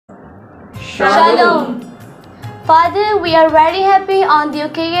Shalom. Father, we are very happy on the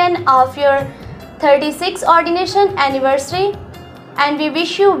occasion of your 36th ordination anniversary, and we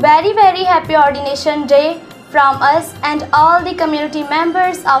wish you very happy ordination day from us and all the community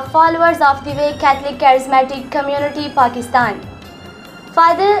members of followers of the Way Catholic Charismatic Community, Pakistan.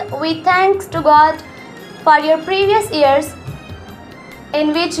 Father, we thanks to God for your previous years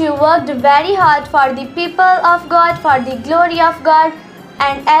in which you worked very hard for the people of God, for the glory of God,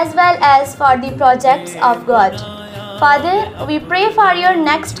 and as well as for the projects of God. Father, we pray for your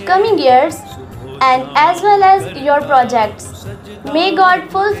next coming years and as well as your projects. May God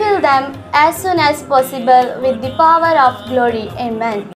fulfill them as soon as possible with the power of glory. Amen.